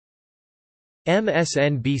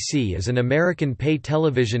MSNBC is an American pay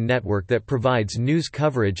television network that provides news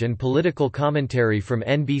coverage and political commentary from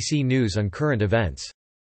NBC News on current events.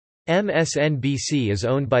 MSNBC is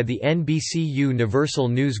owned by the NBC Universal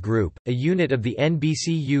News Group, a unit of the NBC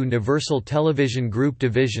Universal Television Group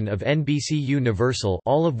division of NBC Universal,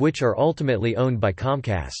 all of which are ultimately owned by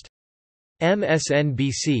Comcast.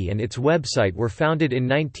 MSNBC and its website were founded in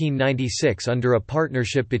 1996 under a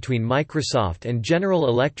partnership between Microsoft and General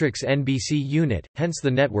Electric's NBC unit, hence the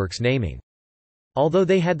network's naming. Although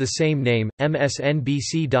they had the same name,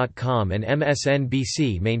 MSNBC.com and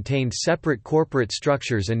MSNBC maintained separate corporate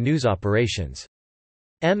structures and news operations.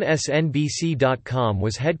 MSNBC.com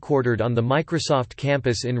was headquartered on the Microsoft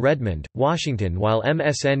campus in Redmond, Washington, while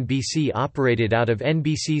MSNBC operated out of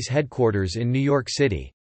NBC's headquarters in New York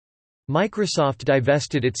City. Microsoft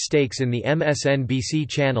divested its stakes in the MSNBC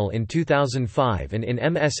channel in 2005 and in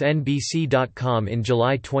MSNBC.com in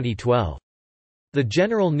July 2012. The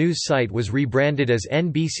general news site was rebranded as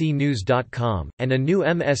NBCnews.com, and a new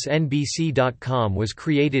MSNBC.com was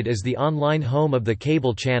created as the online home of the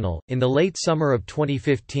cable channel. In the late summer of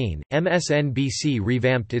 2015, MSNBC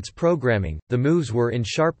revamped its programming. The moves were in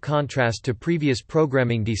sharp contrast to previous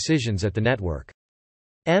programming decisions at the network.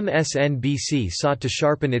 MSNBC sought to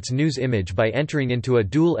sharpen its news image by entering into a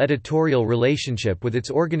dual editorial relationship with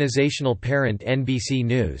its organizational parent NBC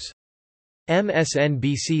News.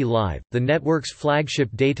 MSNBC Live, the network's flagship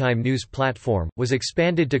daytime news platform, was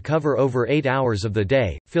expanded to cover over 8 hours of the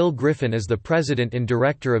day. Phil Griffin is the president and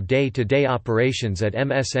director of day-to-day operations at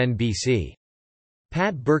MSNBC.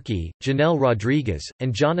 Pat Berkey, Janelle Rodriguez,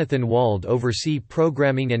 and Jonathan Wald oversee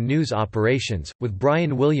programming and news operations, with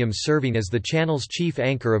Brian Williams serving as the channel's chief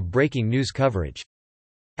anchor of breaking news coverage.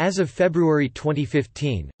 As of February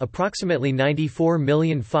 2015, approximately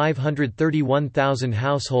 94,531,000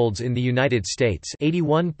 households in the United States,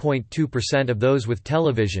 81.2% of those with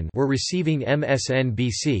television, were receiving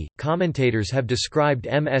MSNBC. Commentators have described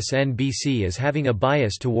MSNBC as having a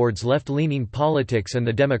bias towards left-leaning politics and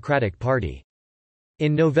the Democratic Party.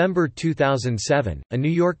 In November 2007, a New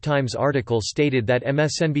York Times article stated that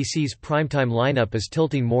MSNBC's primetime lineup is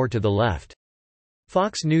tilting more to the left.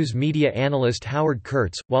 Fox News media analyst Howard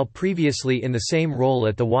Kurtz, while previously in the same role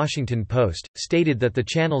at The Washington Post, stated that the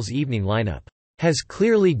channel's evening lineup has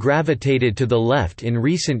clearly gravitated to the left in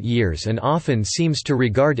recent years and often seems to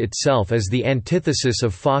regard itself as the antithesis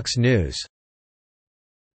of Fox News.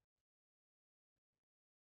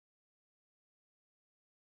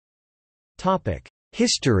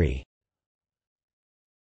 History.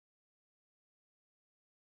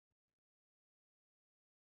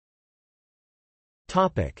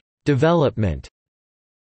 Development.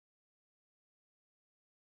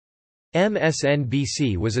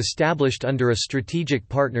 MSNBC was established under a strategic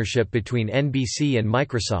partnership between NBC and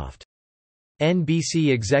Microsoft.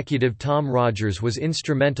 NBC executive Tom Rogers was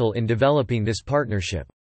instrumental in developing this partnership.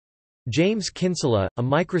 James Kinsella, a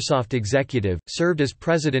Microsoft executive, served as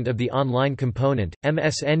president of the online component,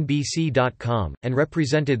 MSNBC.com, and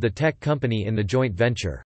represented the tech company in the joint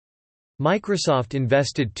venture. Microsoft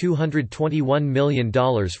invested $221 million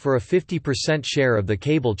for a 50% share of the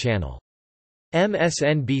cable channel.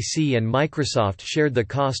 MSNBC and Microsoft shared the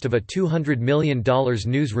cost of a $200 million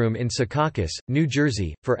newsroom in Secaucus, New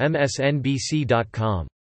Jersey, for MSNBC.com.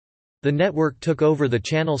 The network took over the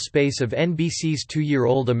channel space of NBC's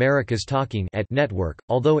two-year-old America's Talking at network,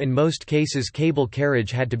 although in most cases cable carriage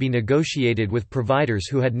had to be negotiated with providers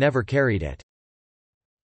who had never carried it.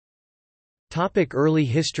 Early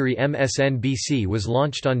history. MSNBC was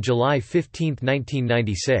launched on July 15,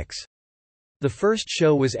 1996. The first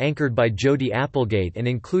show was anchored by Jody Applegate and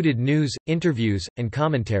included news, interviews, and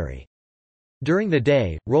commentary. During the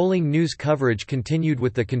day, rolling news coverage continued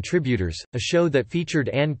with The Contributors, a show that featured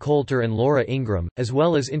Ann Coulter and Laura Ingraham, as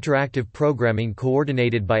well as interactive programming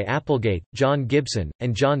coordinated by Applegate, John Gibson,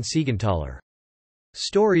 and John Siegenthaler.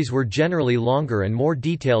 Stories were generally longer and more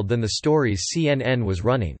detailed than the stories CNN was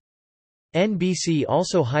running. NBC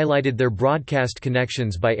also highlighted their broadcast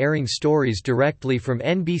connections by airing stories directly from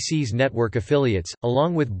NBC's network affiliates,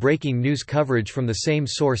 along with breaking news coverage from the same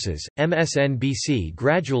sources. MSNBC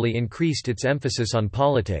gradually increased its emphasis on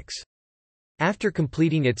politics. After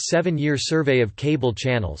completing its 7-year survey of cable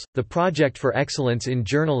channels, the Project for Excellence in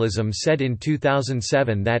Journalism said in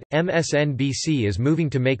 2007 that, MSNBC is moving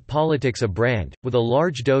to make politics a brand, with a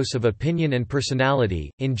large dose of opinion and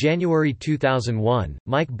personality. In January 2001,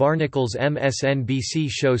 Mike Barnickel's MSNBC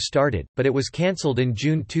show started, but it was cancelled in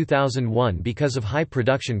June 2001 because of high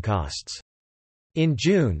production costs. In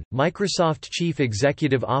June, Microsoft Chief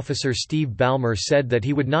Executive Officer Steve Ballmer said that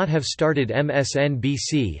he would not have started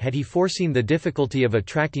MSNBC had he foreseen the difficulty of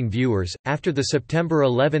attracting viewers. After the September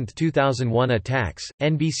 11, 2001 attacks,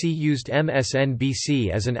 NBC used MSNBC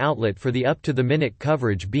as an outlet for the up-to-the-minute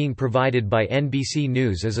coverage being provided by NBC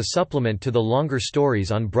News as a supplement to the longer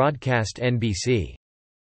stories on broadcast NBC.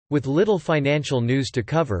 With little financial news to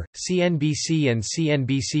cover, CNBC and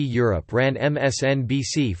CNBC Europe ran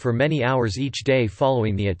MSNBC for many hours each day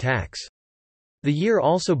following the attacks. The year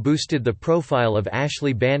also boosted the profile of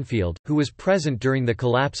Ashley Banfield, who was present during the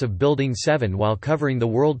collapse of Building 7 while covering the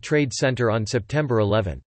World Trade Center on September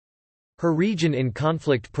 11. Her Region in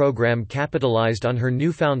Conflict program capitalized on her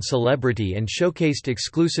newfound celebrity and showcased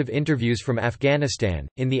exclusive interviews from Afghanistan.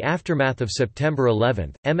 In the aftermath of September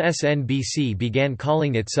 11, MSNBC began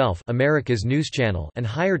calling itself America's News Channel and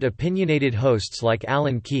hired opinionated hosts like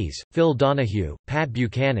Alan Keyes, Phil Donahue, Pat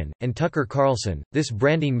Buchanan, and Tucker Carlson. This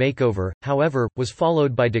branding makeover, however, was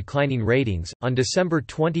followed by declining ratings. On December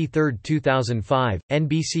 23, 2005,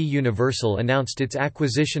 NBC Universal announced its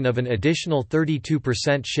acquisition of an additional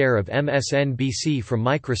 32% share of MSNBC from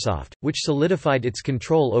Microsoft, which solidified its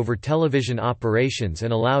control over television operations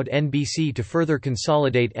and allowed NBC to further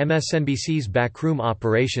consolidate MSNBC's backroom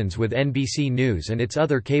operations with NBC News and its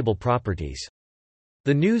other cable properties.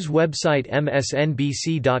 The news website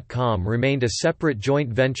MSNBC.com remained a separate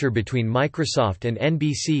joint venture between Microsoft and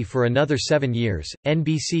NBC for another 7 years.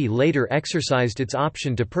 NBC later exercised its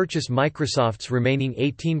option to purchase Microsoft's remaining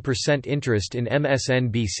 18% interest in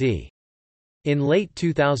MSNBC. In late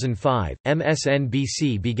 2005,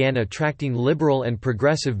 MSNBC began attracting liberal and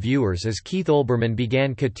progressive viewers as Keith Olbermann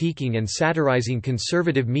began critiquing and satirizing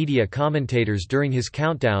conservative media commentators during his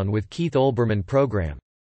Countdown with Keith Olbermann program.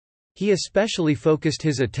 He especially focused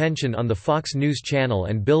his attention on the Fox News Channel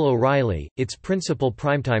and Bill O'Reilly, its principal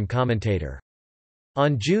primetime commentator.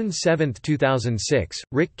 On June 7, 2006,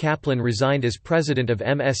 Rick Kaplan resigned as president of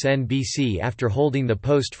MSNBC after holding the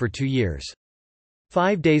post for 2 years.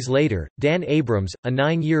 5 days later, Dan Abrams, a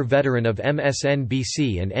 9-year veteran of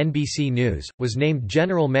MSNBC and NBC News, was named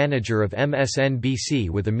general manager of MSNBC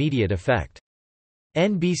with immediate effect.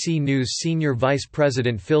 NBC News senior vice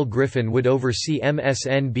president Phil Griffin would oversee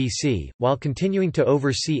MSNBC, while continuing to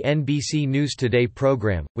oversee NBC News Today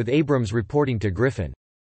program, with Abrams reporting to Griffin.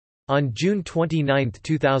 On June 29,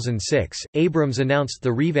 2006, Abrams announced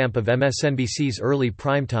the revamp of MSNBC's early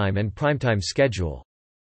primetime and primetime schedule.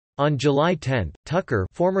 On July 10, Tucker,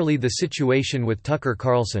 formerly The Situation with Tucker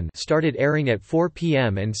Carlson, started airing at 4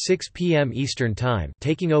 p.m. and 6 p.m. Eastern Time,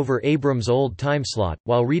 taking over Abrams' old timeslot,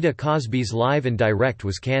 while Rita Cosby's Live and Direct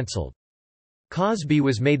was cancelled. Cosby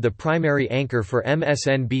was made the primary anchor for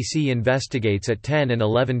MSNBC Investigates at 10 and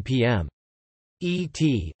 11 p.m. ET,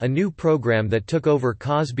 a new program that took over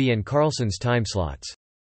Cosby and Carlson's timeslots.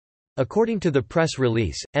 According to the press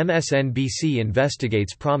release, MSNBC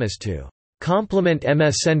Investigates promised to complement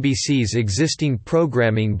MSNBC's existing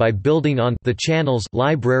programming by building on the channel's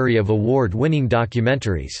library of award-winning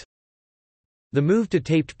documentaries. The move to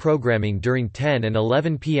taped programming during 10 and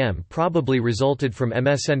 11 p.m. probably resulted from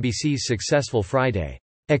MSNBC's successful Friday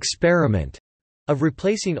experiment of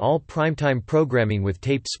replacing all primetime programming with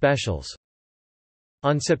taped specials.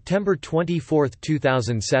 On September 24,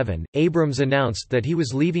 2007, Abrams announced that he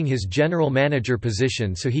was leaving his general manager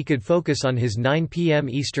position so he could focus on his 9 p.m.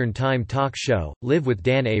 Eastern Time talk show, Live with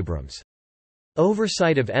Dan Abrams.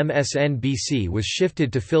 Oversight of MSNBC was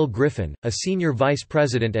shifted to Phil Griffin, a senior vice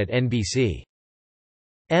president at NBC.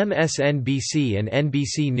 MSNBC and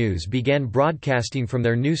NBC News began broadcasting from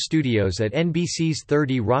their new studios at NBC's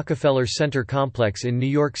 30 Rockefeller Center complex in New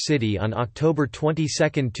York City on October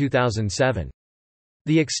 22, 2007.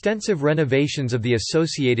 The extensive renovations of the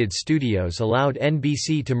associated studios allowed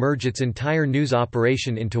NBC to merge its entire news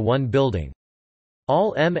operation into one building.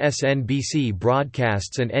 All MSNBC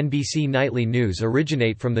broadcasts and NBC Nightly News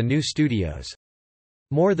originate from the new studios.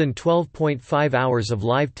 More than 12.5 hours of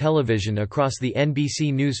live television across the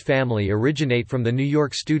NBC News family originate from the New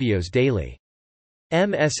York studios daily.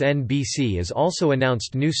 MSNBC has also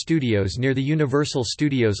announced new studios near the Universal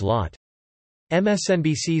Studios lot.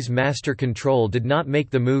 MSNBC's master control did not make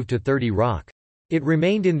the move to 30 Rock. It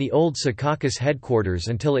remained in the old Secaucus headquarters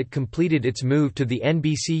until it completed its move to the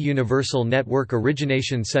NBC Universal Network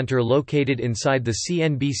Origination Center located inside the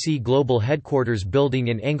CNBC Global Headquarters building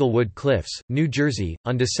in Englewood Cliffs, New Jersey,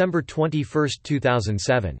 on December 21,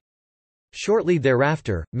 2007. Shortly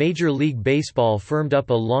thereafter, Major League Baseball firmed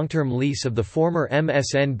up a long-term lease of the former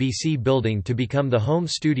MSNBC building to become the home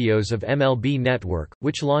studios of MLB Network,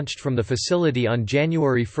 which launched from the facility on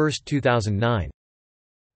January 1, 2009.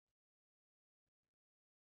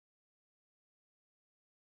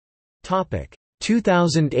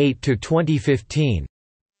 2008 to 2015.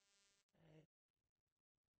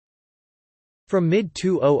 From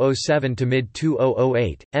mid-2007 to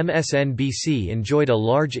mid-2008, MSNBC enjoyed a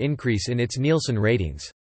large increase in its Nielsen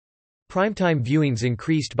ratings. Primetime viewings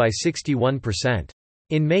increased by 61%.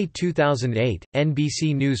 In May 2008,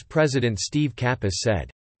 NBC News president Steve Kappas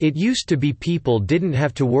said, "It used to be people didn't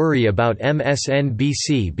have to worry about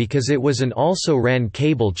MSNBC because it was an also-ran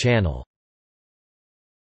cable channel.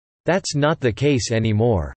 That's not the case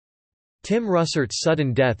anymore." Tim Russert's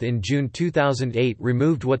sudden death in June 2008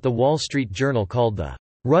 removed what the Wall Street Journal called the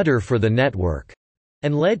rudder for the network,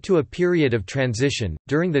 and led to a period of transition.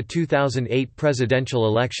 During the 2008 presidential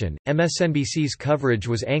election, MSNBC's coverage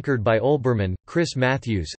was anchored by Olbermann, Chris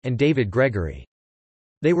Matthews, and David Gregory.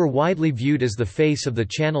 They were widely viewed as the face of the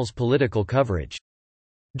channel's political coverage.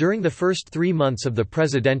 During the first 3 months of the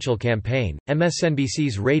presidential campaign,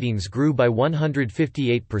 MSNBC's ratings grew by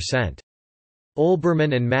 158%.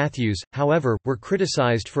 Olbermann and Matthews, however, were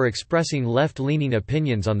criticized for expressing left-leaning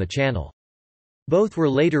opinions on the channel. Both were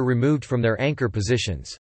later removed from their anchor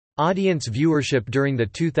positions. Audience viewership during the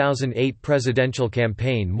 2008 presidential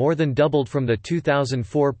campaign more than doubled from the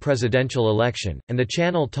 2004 presidential election, and the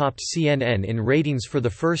channel topped CNN in ratings for the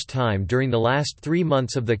first time during the last 3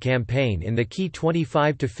 months of the campaign in the key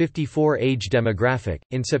 25 to 54 age demographic.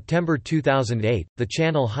 In September 2008, the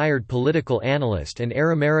channel hired political analyst and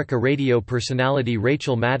Air America radio personality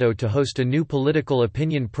Rachel Maddow to host a new political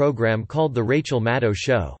opinion program called The Rachel Maddow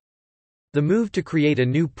Show. The move to create a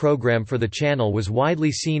new program for the channel was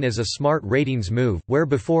widely seen as a smart ratings move, where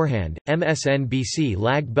beforehand, MSNBC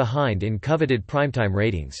lagged behind in coveted primetime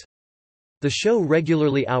ratings. The show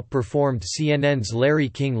regularly outperformed CNN's Larry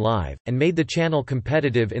King Live, and made the channel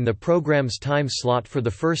competitive in the program's time slot for the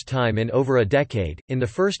first time in over a decade. In the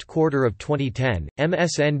first quarter of 2010,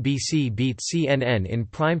 MSNBC beat CNN in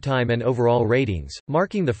primetime and overall ratings,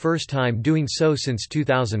 marking the first time doing so since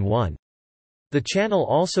 2001. The channel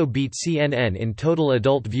also beat CNN in total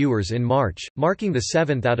adult viewers in March, marking the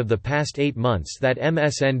 7th out of the past 8 months that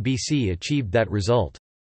MSNBC achieved that result.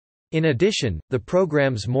 In addition, the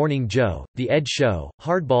programs Morning Joe, The Ed Show,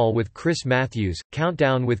 Hardball with Chris Matthews,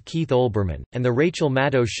 Countdown with Keith Olbermann, and The Rachel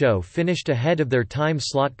Maddow Show finished ahead of their time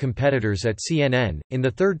slot competitors at CNN. In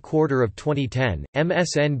the third quarter of 2010,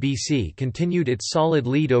 MSNBC continued its solid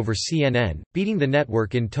lead over CNN, beating the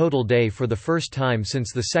network in total day for the first time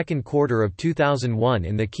since the second quarter of 2001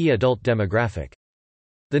 in the key adult demographic.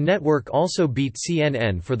 The network also beat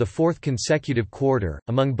CNN for the fourth consecutive quarter,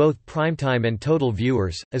 among both primetime and total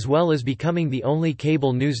viewers, as well as becoming the only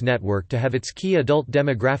cable news network to have its key adult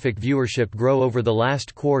demographic viewership grow over the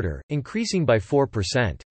last quarter, increasing by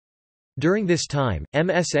 4%. During this time,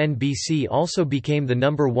 MSNBC also became the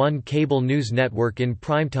 #1 cable news network in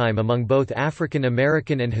primetime among both African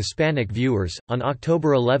American and Hispanic viewers. On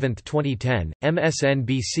October 11, 2010,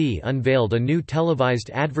 MSNBC unveiled a new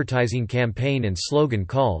televised advertising campaign and slogan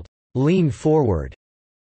called, "Lean Forward.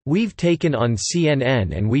 We've taken on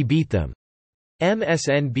CNN and we beat them."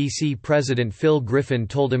 MSNBC President Phil Griffin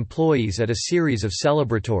told employees at a series of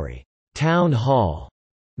celebratory town hall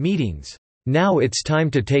meetings, "Now it's time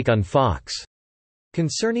to take on Fox."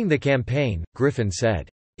 Concerning the campaign, Griffin said,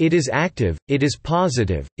 "It is active, it is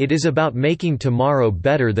positive, it is about making tomorrow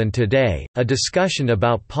better than today, a discussion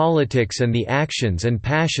about politics and the actions and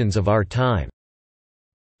passions of our time."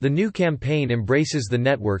 The new campaign embraces the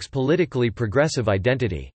network's politically progressive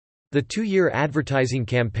identity. The 2-year advertising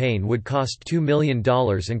campaign would cost $2 million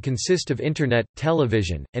and consist of internet,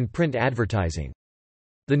 television, and print advertising.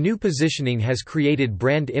 The new positioning has created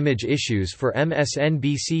brand image issues for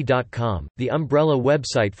MSNBC.com, the umbrella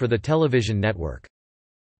website for the television network.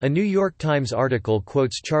 A New York Times article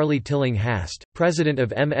quotes Charlie Tilling-Hast, president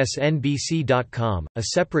of MSNBC.com, a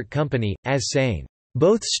separate company, as saying,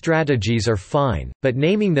 "Both strategies are fine, but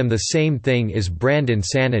naming them the same thing is brand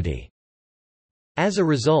insanity." As a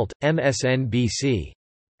result, MSNBC.com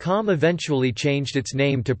eventually changed its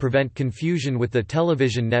name to prevent confusion with the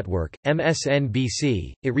television network,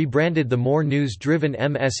 MSNBC. It rebranded the more news-driven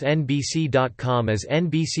MSNBC.com as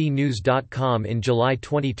NBCnews.com in July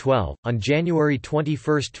 2012. On January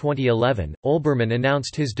 21, 2011, Olbermann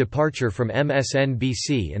announced his departure from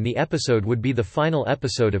MSNBC, and the episode would be the final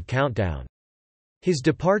episode of Countdown. His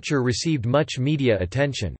departure received much media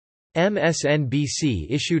attention. MSNBC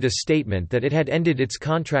issued a statement that it had ended its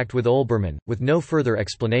contract with Olbermann, with no further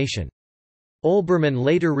explanation. Olbermann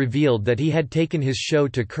later revealed that he had taken his show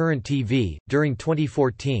to Current TV. During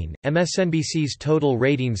 2014, MSNBC's total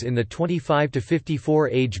ratings in the 25 to 54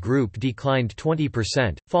 age group declined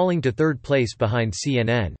 20%, falling to third place behind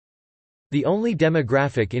CNN. The only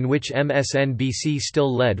demographic in which MSNBC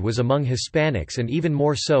still led was among Hispanics and even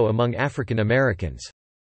more so among African Americans.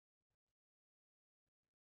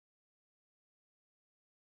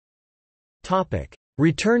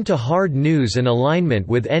 Return to hard news and alignment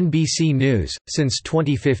with NBC News, since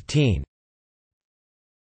 2015.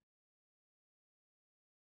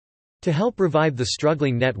 To help revive the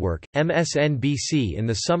struggling network, MSNBC in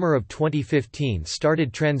the summer of 2015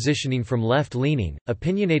 started transitioning from left-leaning,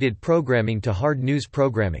 opinionated programming to hard news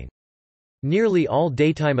programming. Nearly all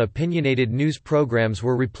daytime opinionated news programs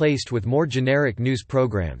were replaced with more generic news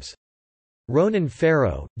programs. Ronan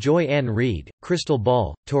Farrow, Joy Ann Reid, Crystal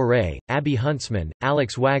Ball, Torre, Abby Huntsman,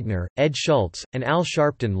 Alex Wagner, Ed Schultz, and Al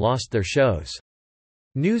Sharpton lost their shows.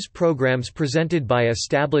 News programs presented by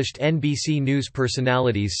established NBC News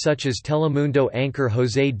personalities such as Telemundo anchor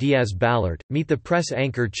José Diaz-Balart, Meet the Press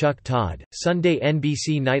anchor Chuck Todd, Sunday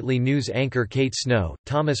NBC Nightly News anchor Kate Snow,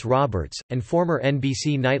 Thomas Roberts, and former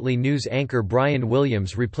NBC Nightly News anchor Brian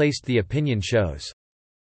Williams replaced the opinion shows.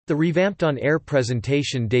 The revamped on-air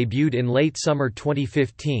presentation debuted in late summer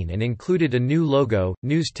 2015 and included a new logo,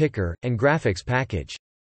 news ticker, and graphics package.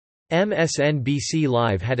 MSNBC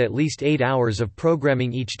Live had at least 8 hours of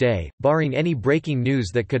programming each day, barring any breaking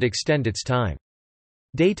news that could extend its time.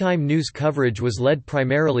 Daytime news coverage was led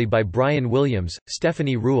primarily by Brian Williams,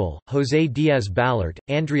 Stephanie Ruhle, José Diaz-Balart,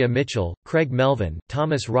 Andrea Mitchell, Craig Melvin,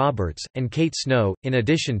 Thomas Roberts, and Kate Snow, in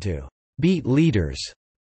addition to beat leaders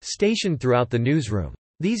stationed throughout the newsroom.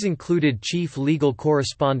 These included chief legal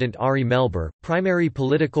correspondent Ari Melber, primary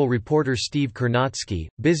political reporter Steve Kornotsky,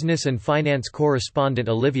 business and finance correspondent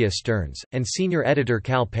Olivia Stearns, and senior editor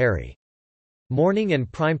Cal Perry. Morning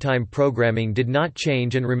and primetime programming did not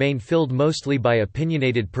change and remained filled mostly by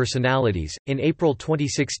opinionated personalities. In April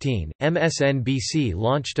 2016, MSNBC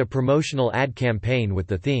launched a promotional ad campaign with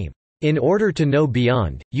the theme, "In order to know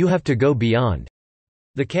beyond, you have to go beyond."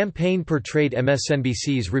 The campaign portrayed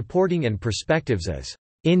MSNBC's reporting and perspectives as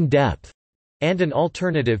in-depth and an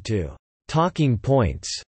alternative to talking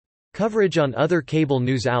points coverage on other cable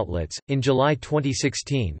news outlets. In July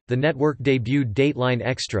 2016, the network debuted Dateline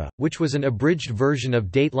Extra, which was an abridged version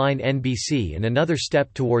of Dateline NBC and another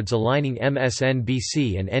step towards aligning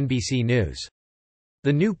MSNBC and NBC News.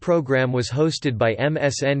 The new program was hosted by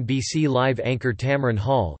MSNBC Live anchor Tamron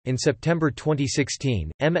Hall. In September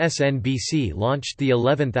 2016, MSNBC launched the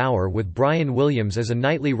 11th Hour with Brian Williams as a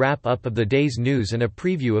nightly wrap-up of the day's news and a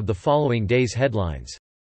preview of the following day's headlines.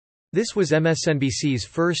 This was MSNBC's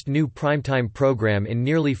first new primetime program in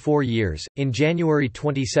nearly 4 years. In January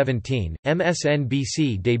 2017,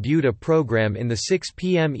 MSNBC debuted a program in the 6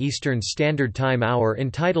 p.m. Eastern Standard Time hour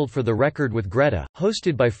entitled For the Record with Greta,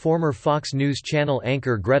 hosted by former Fox News Channel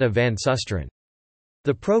anchor Greta Van Susteren.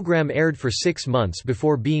 The program aired for 6 months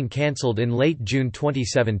before being cancelled in late June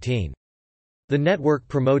 2017. The network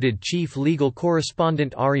promoted chief legal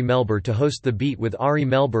correspondent Ari Melber to host The Beat with Ari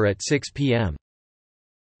Melber at 6 p.m.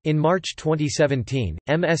 In March 2017,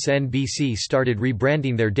 MSNBC started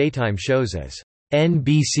rebranding their daytime shows as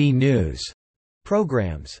NBC News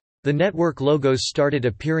programs. The network logos started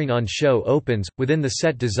appearing on show opens, within the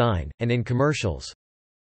set design, and in commercials.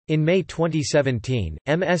 In May 2017,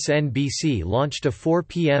 MSNBC launched a 4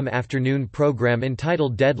 p.m. afternoon program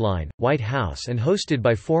entitled Deadline, White House and hosted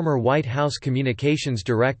by former White House Communications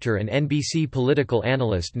Director and NBC political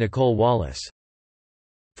analyst Nicole Wallace.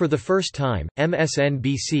 For the first time,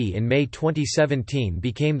 MSNBC in May 2017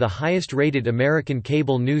 became the highest-rated American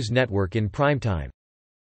cable news network in primetime.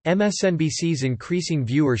 MSNBC's increasing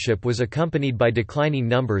viewership was accompanied by declining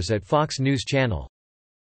numbers at Fox News Channel.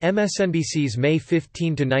 MSNBC's May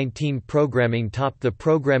 15–19 programming topped the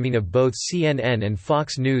programming of both CNN and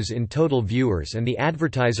Fox News in total viewers, and the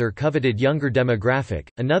advertiser coveted younger demographic.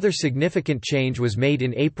 Another significant change was made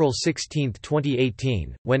in April 16,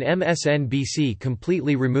 2018, when MSNBC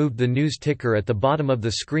completely removed the news ticker at the bottom of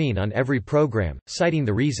the screen on every program, citing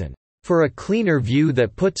the reason, "for a cleaner view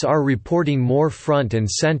that puts our reporting more front and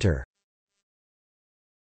center.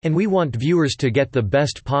 And we want viewers to get the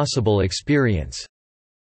best possible experience."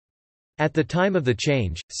 At the time of the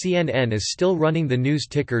change, CNN is still running the news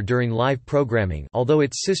ticker during live programming, although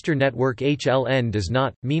its sister network HLN does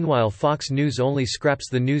not. Meanwhile, Fox News only scraps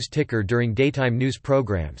the news ticker during daytime news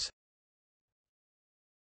programs.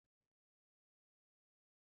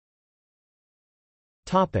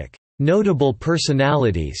 Topic: Notable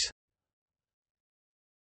personalities.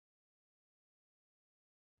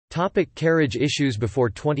 Carriage issues. Before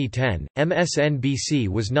 2010, MSNBC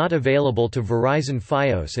was not available to Verizon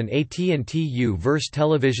Fios and AT&T U-verse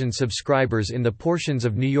television subscribers in the portions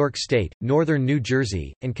of New York State, northern New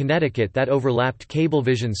Jersey, and Connecticut that overlapped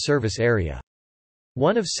Cablevision's service area.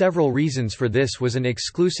 One of several reasons for this was an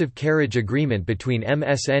exclusive carriage agreement between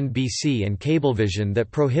MSNBC and Cablevision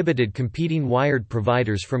that prohibited competing wired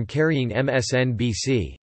providers from carrying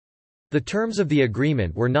MSNBC. The terms of the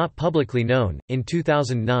agreement were not publicly known. In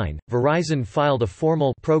 2009, Verizon filed a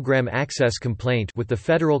formal program access complaint with the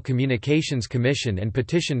Federal Communications Commission and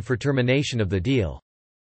petitioned for termination of the deal.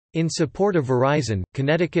 In support of Verizon,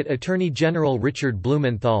 Connecticut Attorney General Richard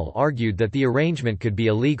Blumenthal argued that the arrangement could be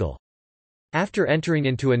illegal. After entering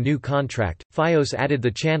into a new contract, Fios added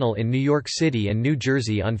the channel in New York City and New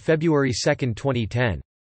Jersey on February 2, 2010.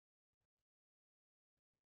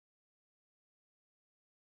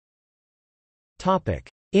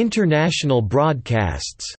 International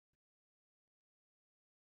broadcasts.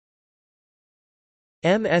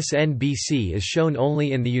 MSNBC is shown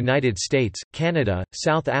only in the United States, Canada,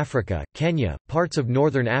 South Africa, Kenya, parts of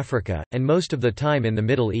Northern Africa, and most of the time in the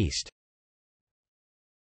Middle East.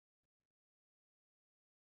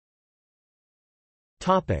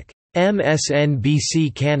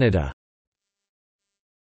 MSNBC Canada.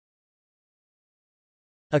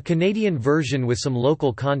 A Canadian version with some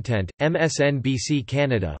local content, MSNBC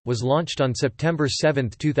Canada, was launched on September 7,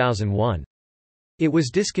 2001. It was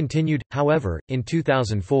discontinued, however, in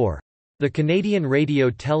 2004. The Canadian Radio,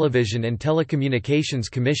 Television and Telecommunications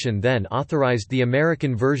Commission then authorized the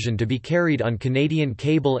American version to be carried on Canadian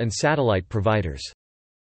cable and satellite providers.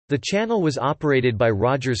 The channel was operated by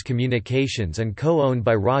Rogers Communications and co-owned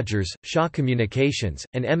by Rogers, Shaw Communications,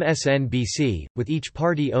 and MSNBC, with each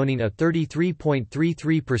party owning a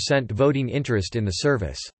 33.33% voting interest in the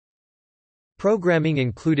service. Programming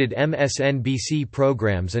included MSNBC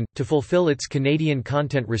programs and, to fulfill its Canadian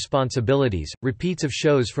content responsibilities, repeats of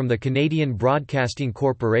shows from the Canadian Broadcasting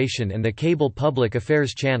Corporation and the Cable Public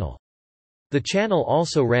Affairs Channel. The channel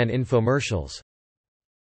also ran infomercials.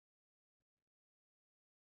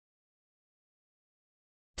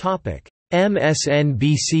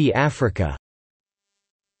 MSNBC Africa.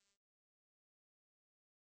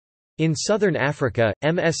 In Southern Africa,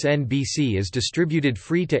 MSNBC is distributed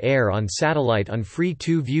free-to-air on satellite on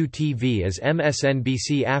Free2View TV as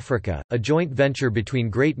MSNBC Africa, a joint venture between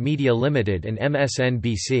Great Media Limited and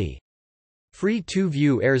MSNBC.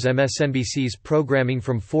 Free2View airs MSNBC's programming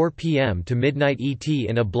from 4 p.m. to midnight ET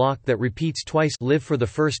in a block that repeats twice live for the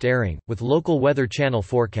first airing, with local Weather Channel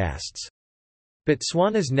forecasts.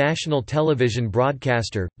 Botswana's national television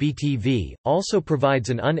broadcaster, BTV, also provides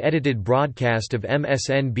an unedited broadcast of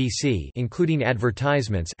MSNBC, including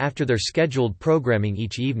advertisements, after their scheduled programming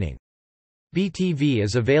each evening. BTV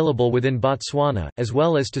is available within Botswana, as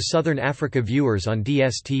well as to Southern Africa viewers on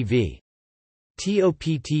DStv.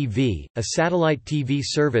 TOP-TV, a satellite TV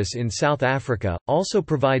service in South Africa, also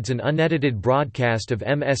provides an unedited broadcast of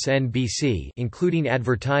MSNBC, including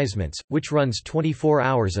advertisements, which runs 24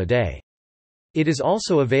 hours a day. It is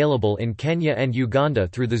also available in Kenya and Uganda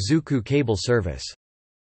through the Zuku cable service.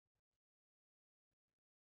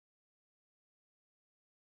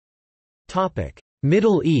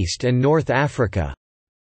 Middle East and North Africa.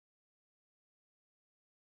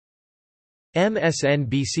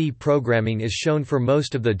 MSNBC programming is shown for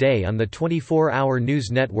most of the day on the 24-hour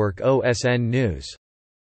news network OSN News.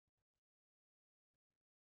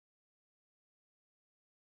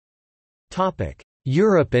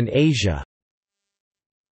 Europe and Asia.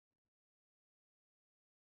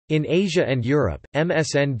 In Asia and Europe,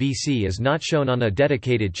 MSNBC is not shown on a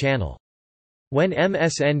dedicated channel. When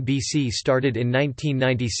MSNBC started in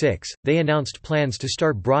 1996, they announced plans to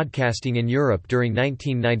start broadcasting in Europe during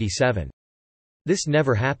 1997. This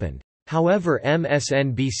never happened. However,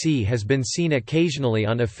 MSNBC has been seen occasionally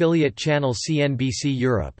on affiliate channel CNBC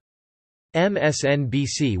Europe.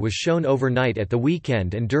 MSNBC was shown overnight at the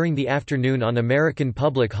weekend and during the afternoon on American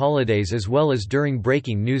public holidays as well as during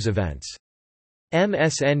breaking news events.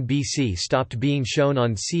 MSNBC stopped being shown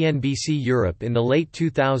on CNBC Europe in the late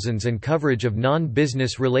 2000s and coverage of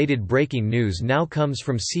non-business related breaking news now comes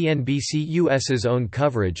from CNBC US's own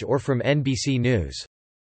coverage or from NBC News.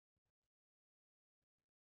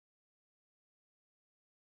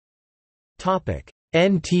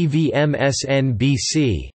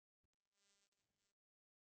 NTV-MSNBC.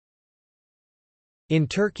 In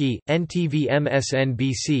Turkey,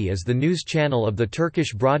 NTV-MSNBC is the news channel of the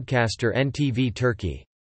Turkish broadcaster NTV Turkey.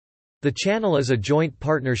 The channel is a joint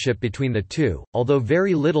partnership between the two, although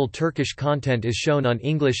very little Turkish content is shown on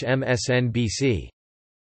English MSNBC.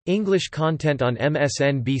 English content on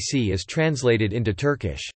MSNBC is translated into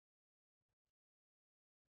Turkish.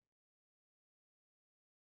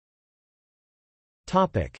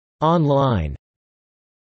 Online.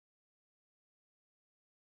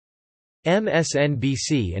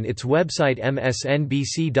 MSNBC and its website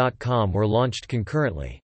msnbc.com were launched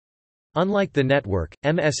concurrently. Unlike the network,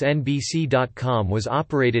 MSNBC.com was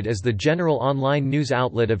operated as the general online news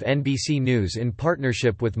outlet of NBC News in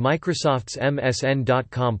partnership with Microsoft's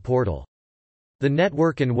MSN.com portal. The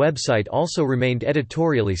network and website also remained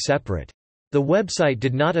editorially separate. The website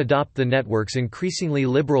did not adopt the network's increasingly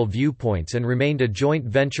liberal viewpoints and remained a joint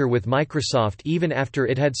venture with Microsoft even after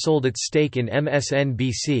it had sold its stake in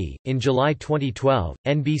MSNBC. In July 2012,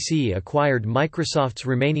 NBC acquired Microsoft's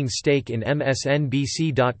remaining stake in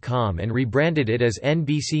MSNBC.com and rebranded it as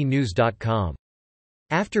NBCnews.com.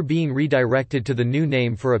 After being redirected to the new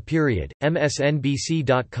name for a period,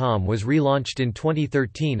 MSNBC.com was relaunched in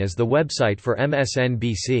 2013 as the website for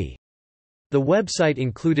MSNBC. The website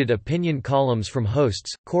included opinion columns from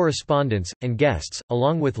hosts, correspondents, and guests,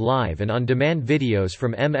 along with live and on-demand videos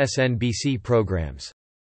from MSNBC programs.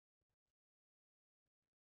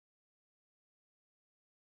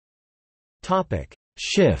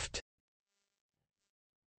 Shift.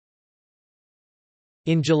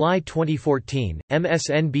 In July 2014,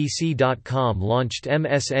 MSNBC.com launched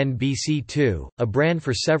MSNBC2, a brand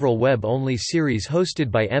for several web-only series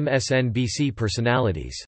hosted by MSNBC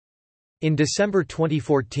personalities. In December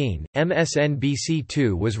 2014,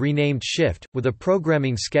 MSNBC2 was renamed Shift, with a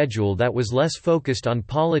programming schedule that was less focused on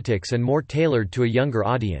politics and more tailored to a younger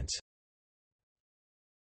audience.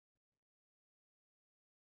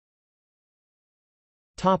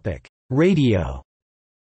 Radio.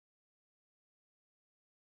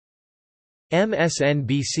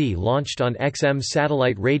 MSNBC launched on XM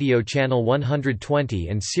Satellite Radio Channel 120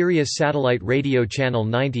 and Sirius Satellite Radio Channel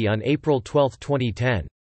 90 on April 12, 2010.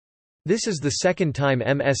 This is the second time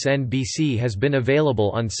MSNBC has been available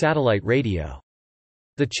on satellite radio.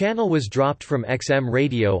 The channel was dropped from XM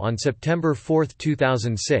Radio on September 4,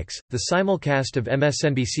 2006. The simulcast of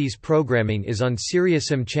MSNBC's programming is on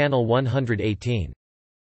SiriusXM Channel 118.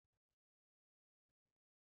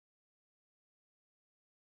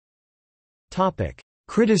 Topic: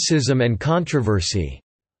 Criticism and controversy.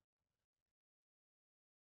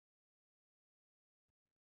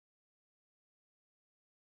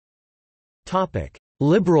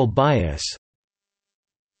 Liberal bias.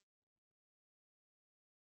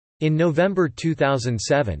 In November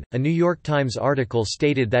 2007, a New York Times article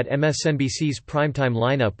stated that MSNBC's primetime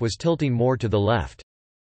lineup was tilting more to the left.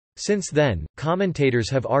 Since then, commentators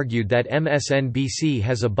have argued that MSNBC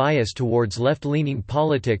has a bias towards left-leaning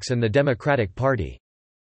politics and the Democratic Party.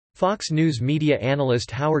 Fox News media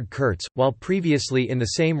analyst Howard Kurtz, while previously in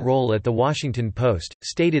the same role at The Washington Post,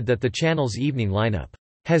 stated that the channel's evening lineup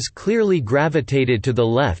has clearly gravitated to the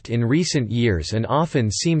left in recent years and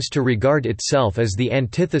often seems to regard itself as the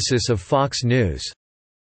antithesis of Fox News.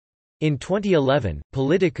 In 2011,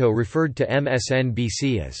 Politico referred to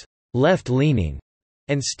MSNBC as left-leaning,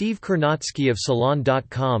 and Steve Kornotsky of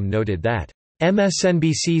Salon.com noted that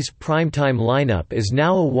MSNBC's primetime lineup is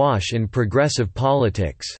now awash in progressive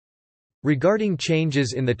politics. Regarding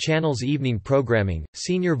changes in the channel's evening programming,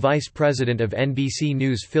 Senior Vice President of NBC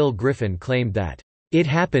News Phil Griffin claimed that it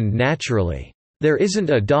happened naturally. There isn't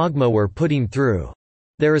a dogma we're putting through.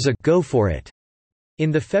 There is a go for it.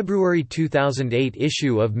 In the February 2008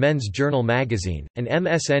 issue of Men's Journal magazine, an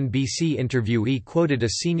MSNBC interviewee quoted a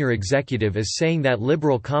senior executive as saying that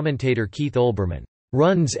liberal commentator Keith Olbermann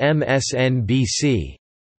runs MSNBC,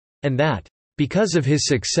 and that, because of his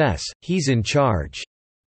success, he's in charge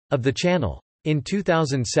of the channel. In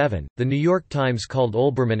 2007, The New York Times called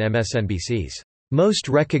Olbermann MSNBC's most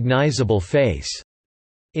recognizable face.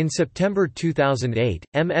 In September 2008,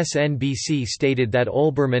 MSNBC stated that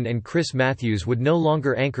Olbermann and Chris Matthews would no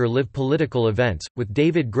longer anchor live political events, with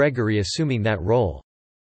David Gregory assuming that role.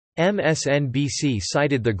 MSNBC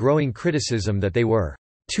cited the growing criticism that they were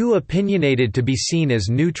too opinionated to be seen as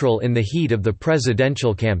neutral in the heat of the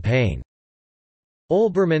presidential campaign.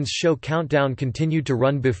 Olbermann's show Countdown continued to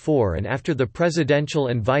run before and after the presidential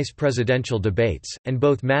and vice presidential debates, and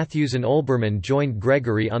both Matthews and Olbermann joined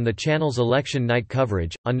Gregory on the channel's election night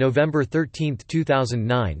coverage. On November 13,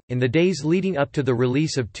 2009, in the days leading up to the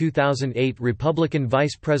release of 2008 Republican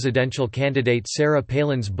vice presidential candidate Sarah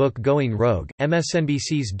Palin's book Going Rogue,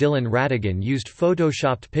 MSNBC's Dylan Ratigan used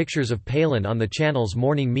photoshopped pictures of Palin on the channel's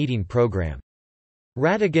morning meeting program.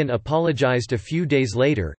 Ratigan apologized a few days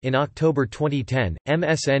later. In October 2010,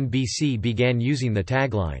 MSNBC began using the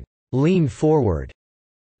tagline, "Lean Forward."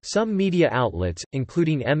 Some media outlets,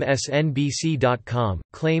 including MSNBC.com,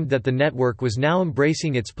 claimed that the network was now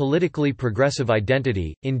embracing its politically progressive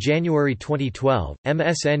identity. In January 2012,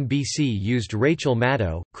 MSNBC used Rachel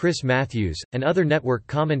Maddow, Chris Matthews, and other network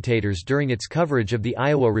commentators during its coverage of the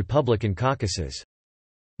Iowa Republican caucuses.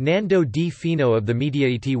 Nando Di Fino of the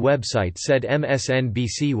Mediaiti website said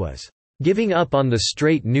MSNBC was giving up on the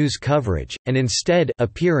straight news coverage, and instead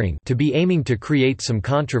appearing to be aiming to create some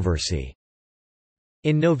controversy.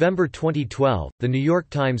 In November 2012, The New York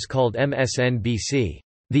Times called MSNBC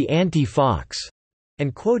the anti-Fox,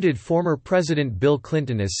 and quoted former President Bill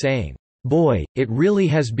Clinton as saying, "Boy, it really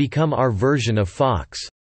has become our version of Fox."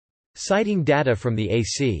 Citing data from the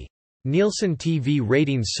AC Nielsen TV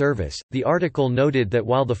ratings service, the article noted that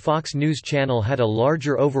while the Fox News Channel had a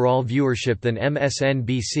larger overall viewership than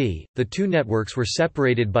MSNBC, the two networks were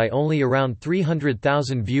separated by only around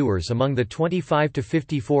 300,000 viewers among the 25 to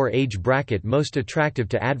 54 age bracket most attractive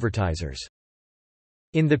to advertisers.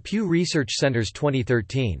 In the Pew Research Center's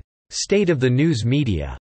 2013 State of the News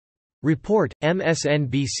Media report,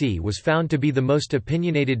 MSNBC was found to be the most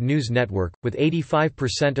opinionated news network, with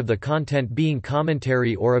 85% of the content being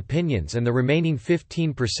commentary or opinions and the remaining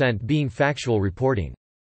 15% being factual reporting.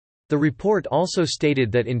 The report also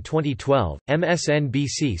stated that in 2012,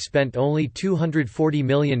 MSNBC spent only $240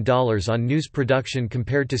 million on news production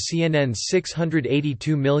compared to CNN's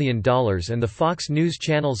 $682 million and the Fox News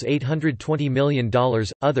Channel's $820 million.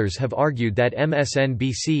 Others have argued that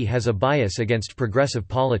MSNBC has a bias against progressive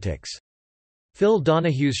politics. Phil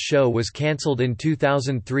Donahue's show was cancelled in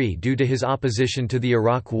 2003 due to his opposition to the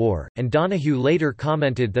Iraq War, and Donahue later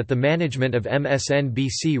commented that the management of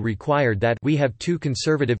MSNBC required that we have 2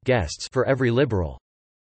 conservative guests for every liberal.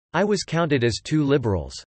 I was counted as 2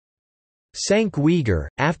 liberals. Cenk Uygur,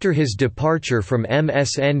 after his departure from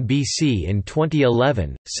MSNBC in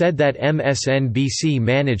 2011, said that MSNBC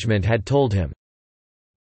management had told him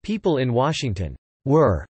people in Washington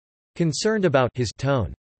were concerned about his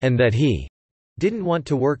tone, and that he didn't want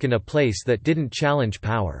to work in a place that didn't challenge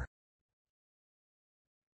power.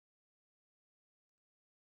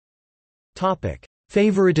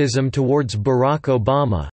 Favoritism towards Barack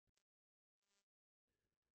Obama.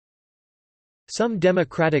 Some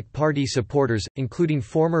Democratic Party supporters, including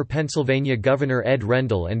former Pennsylvania Governor Ed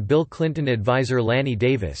Rendell and Bill Clinton advisor Lanny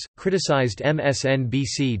Davis, criticized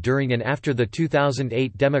MSNBC during and after the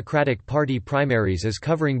 2008 Democratic Party primaries as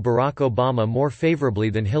covering Barack Obama more favorably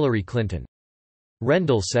than Hillary Clinton.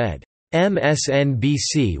 Rendell said,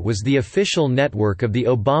 MSNBC was the official network of the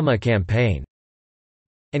Obama campaign,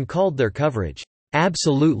 and called their coverage,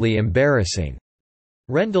 absolutely embarrassing.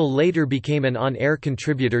 Rendell later became an on-air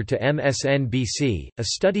contributor to MSNBC. A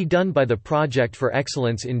study done by the Project for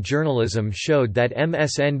Excellence in Journalism showed that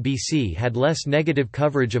MSNBC had less negative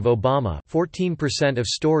coverage of Obama, 14% of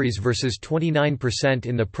stories versus 29%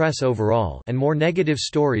 in the press overall, and more negative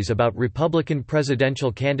stories about Republican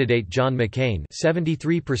presidential candidate John McCain,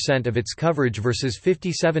 73% of its coverage versus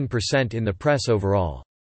 57% in the press overall.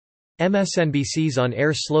 MSNBC's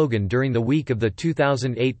on-air slogan during the week of the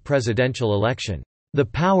 2008 presidential election, "The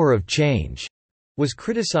Power of Change," was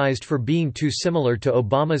criticized for being too similar to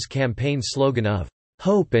Obama's campaign slogan of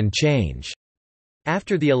 "Hope and Change."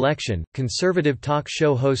 After the election, conservative talk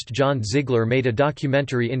show host John Ziegler made a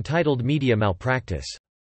documentary entitled Media Malpractice: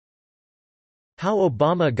 How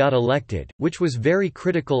Obama Got Elected, which was very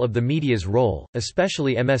critical of the media's role,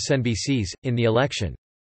 especially MSNBC's, in the election.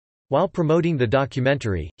 While promoting the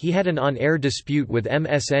documentary, he had an on-air dispute with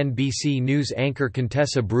MSNBC News anchor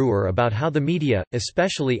Contessa Brewer about how the media,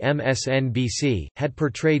 especially MSNBC, had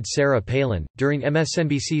portrayed Sarah Palin. During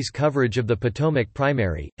MSNBC's coverage of the Potomac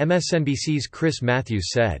primary, MSNBC's Chris Matthews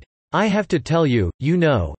said, "I have to tell you,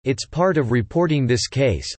 it's part of reporting this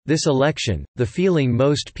case, this election, the feeling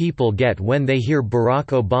most people get when they hear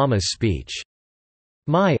Barack Obama's speech.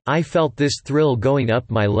 I felt this thrill going up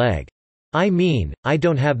my leg. I mean, I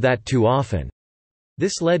don't have that too often."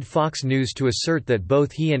 This led Fox News to assert that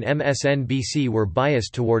both he and MSNBC were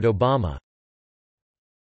biased toward Obama.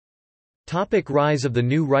 Rise of the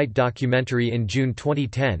New Right documentary. In June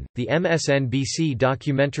 2010, the MSNBC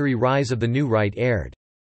documentary Rise of the New Right aired.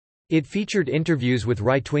 It featured interviews with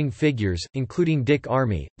right-wing figures, including Dick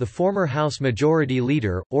Armey, the former House Majority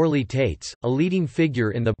Leader, Orly Tates, a leading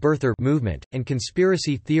figure in the birther movement, and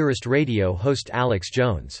conspiracy theorist radio host Alex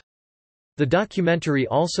Jones. The documentary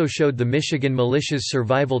also showed the Michigan militia's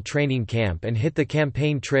survival training camp and hit the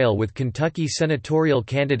campaign trail with Kentucky senatorial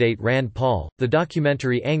candidate Rand Paul. The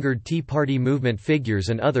documentary angered Tea Party movement figures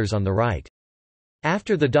and others on the right.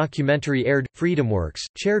 After the documentary aired, FreedomWorks,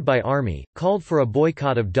 chaired by Armey, called for a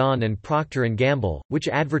boycott of Dawn and Procter & Gamble, which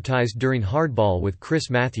advertised during Hardball with Chris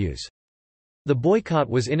Matthews. The boycott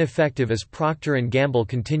was ineffective as Procter & Gamble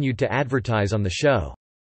continued to advertise on the show.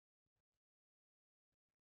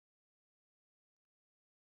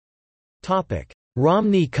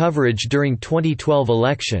 Romney coverage during 2012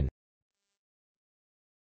 election.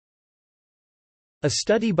 A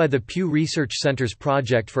study by the Pew Research Center's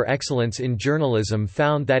Project for Excellence in Journalism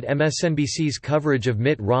found that MSNBC's coverage of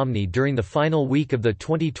Mitt Romney during the final week of the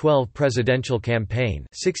 2012 presidential campaign,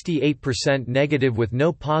 68% negative with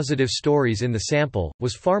no positive stories in the sample,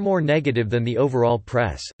 was far more negative than the overall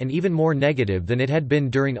press, and even more negative than it had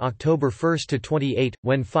been during October 1 to 28,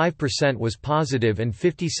 when 5% was positive and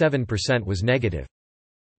 57% was negative.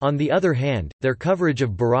 On the other hand, their coverage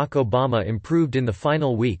of Barack Obama improved in the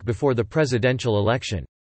final week before the presidential election.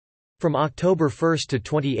 From October 1 to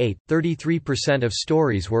 28, 33% of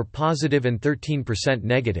stories were positive and 13%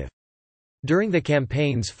 negative. During the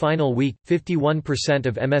campaign's final week, 51%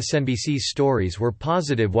 of MSNBC's stories were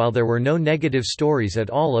positive while there were no negative stories at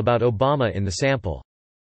all about Obama in the sample.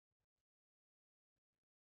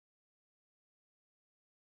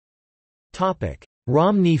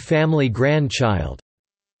 Romney family grandchild.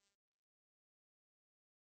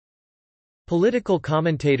 Political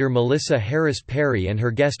commentator Melissa Harris Perry and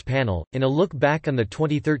her guest panel, in a look back on the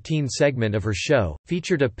 2013 segment of her show,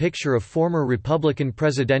 featured a picture of former Republican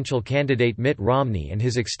presidential candidate Mitt Romney and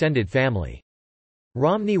his extended family.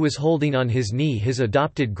 Romney was holding on his knee his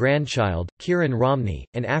adopted grandchild, Kieran Romney,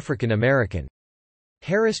 an African American.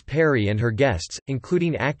 Harris Perry and her guests,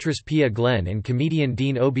 including actress Pia Glenn and comedian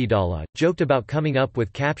Dean Obeidallah, joked about coming up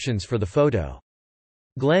with captions for the photo.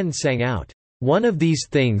 Glenn sang out, "One of these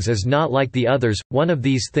things is not like the others, one of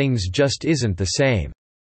these things just isn't the same."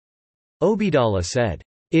 Obeidallah said,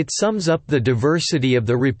 "It sums up the diversity of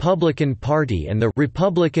the Republican Party and the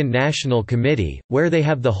Republican National Committee, where they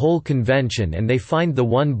have the whole convention and they find the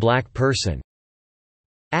one black person."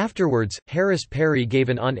 Afterwards, Harris Perry gave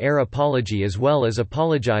an on-air apology as well as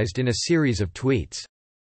apologized in a series of tweets.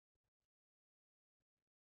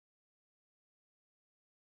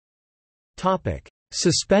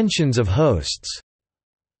 Suspensions of hosts.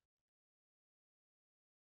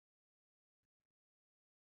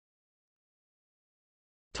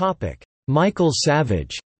 Michael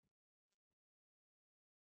Savage.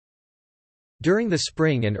 During the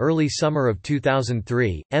spring and early summer of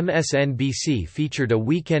 2003, MSNBC featured a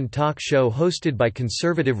weekend talk show hosted by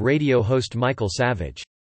conservative radio host Michael Savage.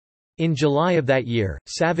 In July of that year,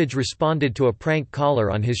 Savage responded to a prank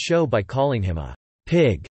caller on his show by calling him a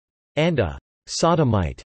pig and a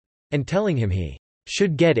sodomite, and telling him he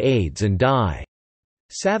should get AIDS and die.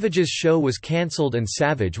 Savage's show was cancelled and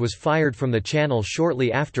Savage was fired from the channel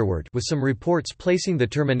shortly afterward, with some reports placing the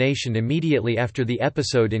termination immediately after the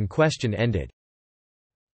episode in question ended.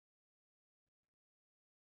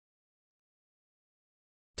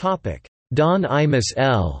 Don Imus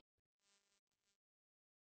L.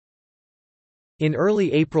 In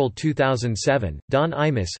early April 2007, Don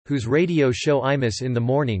Imus, whose radio show Imus in the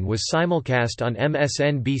Morning was simulcast on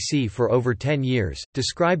MSNBC for over 10 years,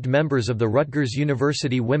 described members of the Rutgers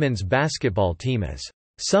University women's basketball team as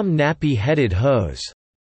some nappy-headed hoes.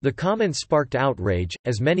 The comment sparked outrage,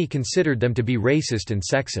 as many considered them to be racist and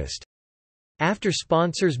sexist. After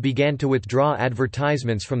sponsors began to withdraw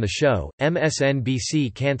advertisements from the show,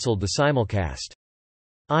 MSNBC cancelled the simulcast.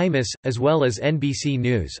 Imus, as well as NBC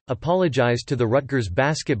News, apologized to the Rutgers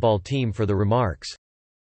basketball team for the remarks.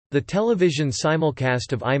 The television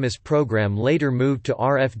simulcast of Imus' program later moved to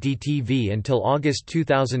RFD-TV until August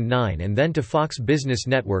 2009 and then to Fox Business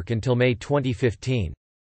Network until May 2015.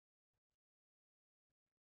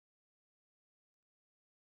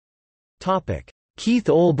 Keith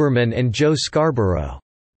Olbermann and Joe Scarborough.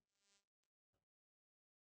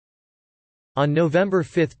 On November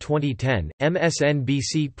 5, 2010,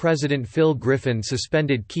 MSNBC President Phil Griffin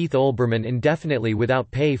suspended Keith Olbermann indefinitely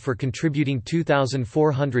without pay for contributing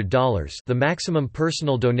 $2,400, the maximum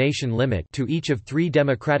personal donation limit, to each of 3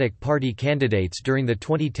 Democratic Party candidates during the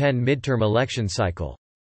 2010 midterm election cycle.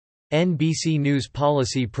 NBC News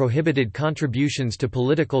policy prohibited contributions to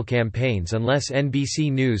political campaigns unless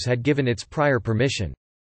NBC News had given its prior permission.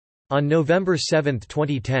 On November 7,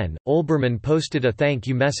 2010, Olbermann posted a thank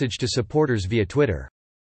you message to supporters via Twitter.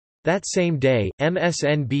 That same day,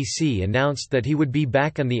 MSNBC announced that he would be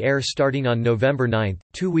back on the air starting on November 9.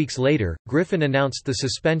 2 weeks later, Griffin announced the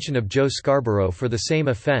suspension of Joe Scarborough for the same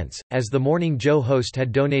offense, as the Morning Joe host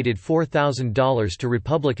had donated $4,000 to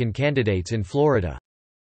Republican candidates in Florida.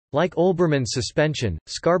 Like Olbermann's suspension,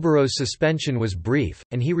 Scarborough's suspension was brief,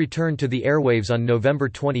 and he returned to the airwaves on November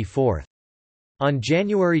 24. On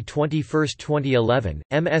January 21, 2011,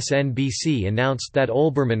 MSNBC announced that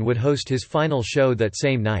Olbermann would host his final show that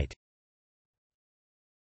same night.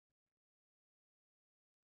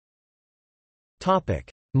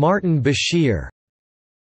 Martin Bashir.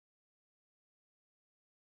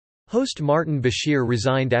 Host Martin Bashir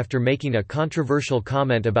resigned after making a controversial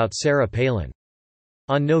comment about Sarah Palin.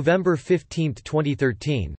 On November 15,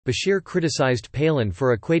 2013, Bashir criticized Palin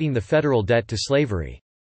for equating the federal debt to slavery.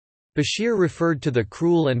 Bashir referred to the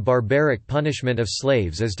cruel and barbaric punishment of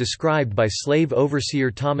slaves as described by slave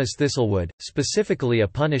overseer Thomas Thistlewood, specifically a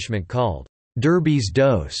punishment called Derby's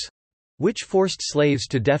dose, which forced slaves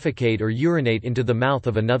to defecate or urinate into the mouth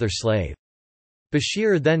of another slave.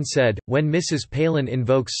 Bashir then said, when Mrs. Palin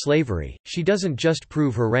invokes slavery, she doesn't just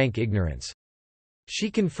prove her rank ignorance. She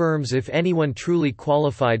confirms if anyone truly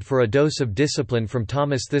qualified for a dose of discipline from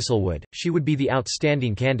Thomas Thistlewood, she would be the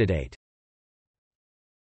outstanding candidate.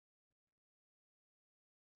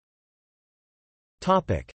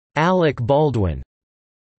 Alec Baldwin.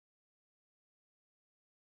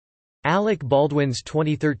 Alec Baldwin's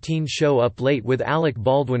 2013 show Up Late with Alec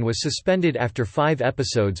Baldwin was suspended after 5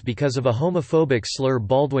 episodes because of a homophobic slur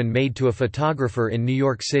Baldwin made to a photographer in New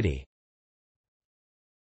York City.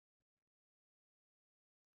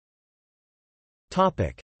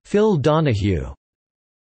 Phil Donahue.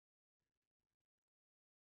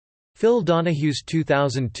 Phil Donahue's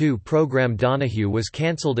 2002 program Donahue was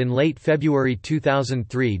cancelled in late February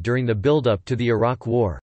 2003 during the build-up to the Iraq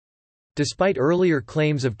War. Despite earlier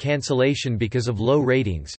claims of cancellation because of low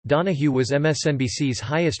ratings, Donahue was MSNBC's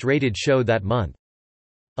highest-rated show that month.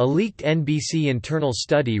 A leaked NBC internal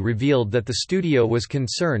study revealed that the studio was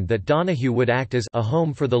concerned that Donahue would act as a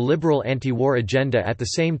home for the liberal anti-war agenda at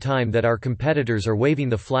the same time that our competitors are waving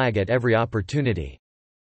the flag at every opportunity.